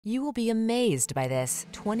You will be amazed by this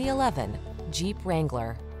 2011 Jeep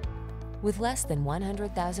Wrangler. With less than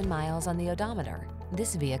 100,000 miles on the odometer,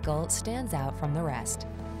 this vehicle stands out from the rest.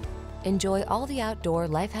 Enjoy all the outdoor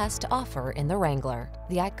life has to offer in the Wrangler,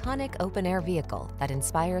 the iconic open-air vehicle that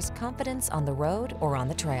inspires confidence on the road or on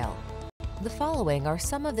the trail. The following are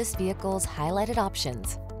some of this vehicle's highlighted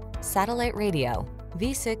options: satellite radio,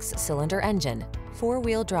 V6 cylinder engine,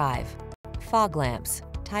 four-wheel drive, fog lamps,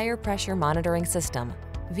 tire pressure monitoring system,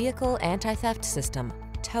 vehicle anti-theft system,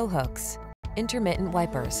 tow hooks, intermittent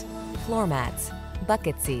wipers, floor mats,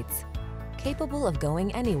 bucket seats. Capable of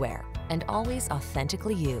going anywhere and always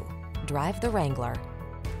authentically you. Drive the Wrangler.